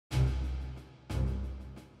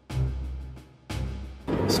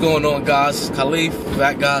What's going on, guys? It's Khalif,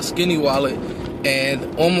 Fat Guy Skinny Wallet,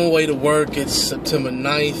 and on my way to work. It's September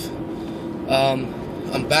 9th.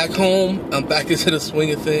 I'm back home. I'm back into the swing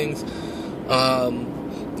of things.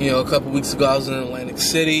 A couple weeks ago I was in Atlantic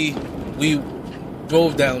City. We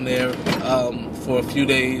drove down there for a few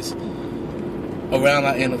days around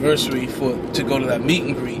our anniversary to go to that meet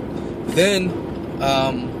and greet. Then,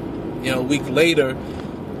 a week later,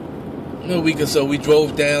 a week or so, we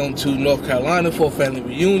drove down to North Carolina for a family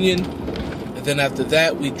reunion. And then after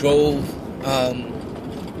that, we drove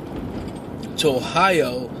to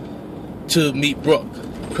Ohio to meet Brooke,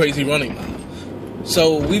 Crazy Running Mom.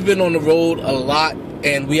 So we've been on the road a lot,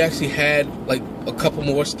 and we actually had like a couple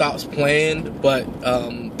more stops planned, but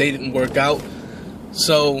they didn't work out.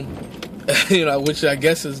 So, which I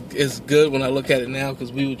guess is good when I look at it now,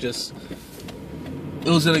 because it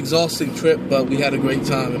was an exhausting trip, but we had a great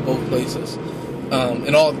time in both places,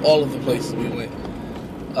 in all of the places we went.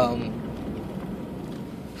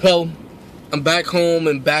 So I'm back home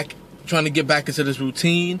and trying to get back into this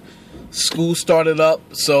routine. School started up,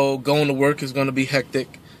 so going to work is going to be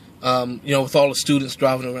hectic. With all the students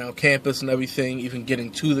driving around campus and everything, even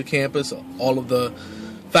getting to the campus, all of the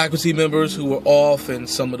faculty members who were off and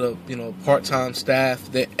some of the part-time staff,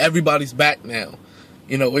 everybody's back now.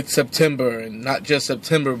 It's September, and not just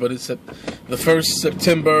September, but it's the first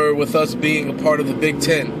September with us being a part of the Big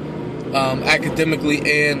Ten, academically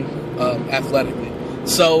and athletically.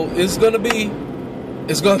 So it's gonna be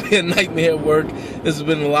a nightmare at work. There's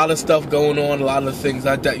been a lot of stuff going on, a lot of things.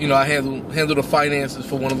 I handle the finances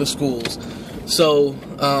for one of the schools. So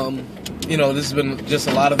this has been just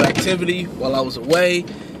a lot of activity while I was away,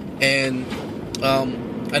 and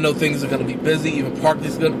I know things are gonna be busy. Even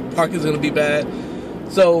parking's gonna be bad.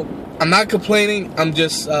 So I'm not complaining. I'm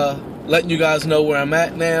just letting you guys know where I'm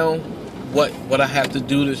at now, what I have to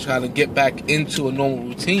do to try to get back into a normal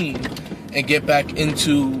routine and get back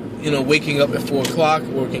into waking up at 4 o'clock,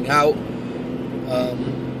 working out.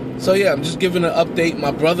 So yeah, I'm just giving an update.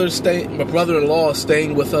 My brother-in-law is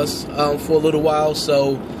staying with us for a little while,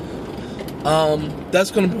 so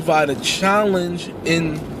that's going to provide a challenge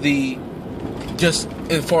just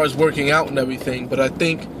as far as working out and everything. But I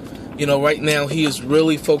think right now he is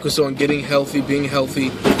really focused on getting healthy, being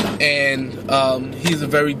healthy, and he's a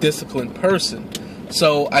very disciplined person.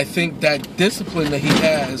 So I think that discipline that he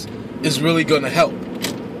has is really going to help,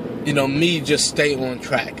 me just stay on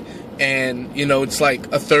track. And, it's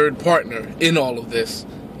like a third partner in all of this,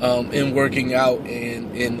 in working out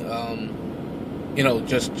and in,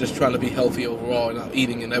 just trying to be healthy overall and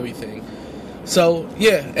eating and everything. So,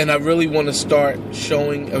 yeah, and I really want to start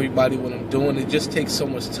showing everybody what I'm doing. It just takes so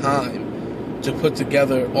much time to put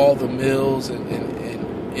together all the meals and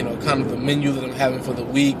kind of the menu that I'm having for the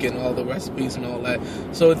week and all the recipes and all that.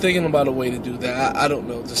 So I'm thinking about a way to do that. I don't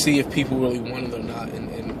know, to see if people really want it or not, and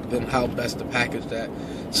then how best to package that.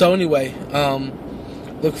 So anyway,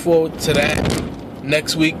 look forward to that.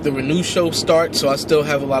 Next week, the Renew Show starts, so I still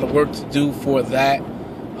have a lot of work to do for that.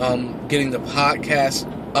 Getting the podcast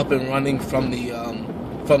up and running from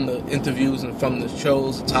the interviews and from the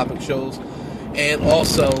shows, the topic shows, and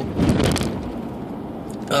also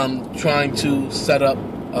trying to set up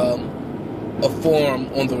a forum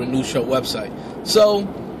on the Renew Show website. So,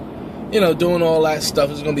 doing all that stuff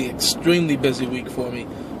is going to be an extremely busy week for me.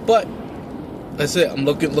 But that's it. I'm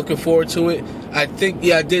looking forward to it. I think,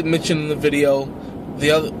 I did mention in the video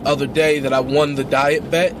the other day that I won the diet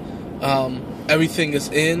bet. Everything is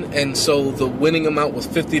in, and so the winning amount was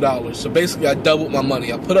 $50. So basically, I doubled my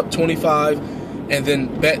money. I put up $25, and then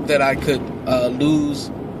bet that I could lose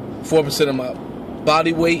 4% of my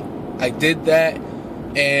body weight. I did that,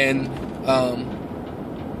 and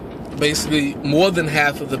basically more than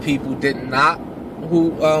half of the people did not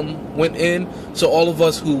who went in. So all of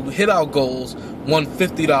us who hit our goals won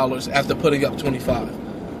 $50 after putting up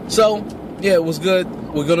 $25. So yeah, it was good.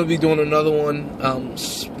 We're gonna be doing another one,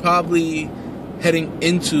 probably heading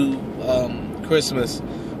into Christmas.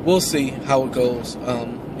 We'll see how it goes,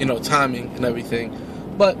 timing and everything.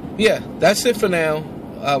 But yeah, that's it for now.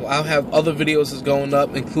 I'll have other videos that's going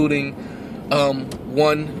up, including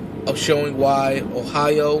one of showing why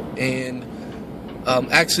Ohio and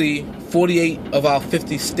actually 48 of our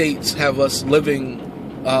 50 states have us living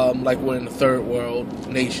like we're in a third world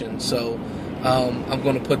nation. So I'm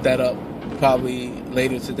going to put that up probably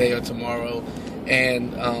later today or tomorrow.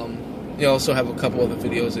 And also have a couple other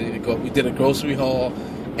videos that need to go up. We did a grocery haul,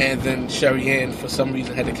 and then Sherry Ann, for some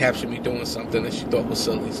reason, had to capture me doing something that she thought was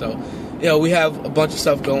silly. So, we have a bunch of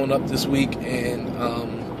stuff going up this week, and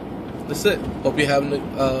that's it. Hope you're having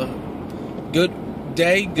a good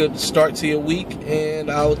day, good start to your week,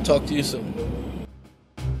 and I'll talk to you soon.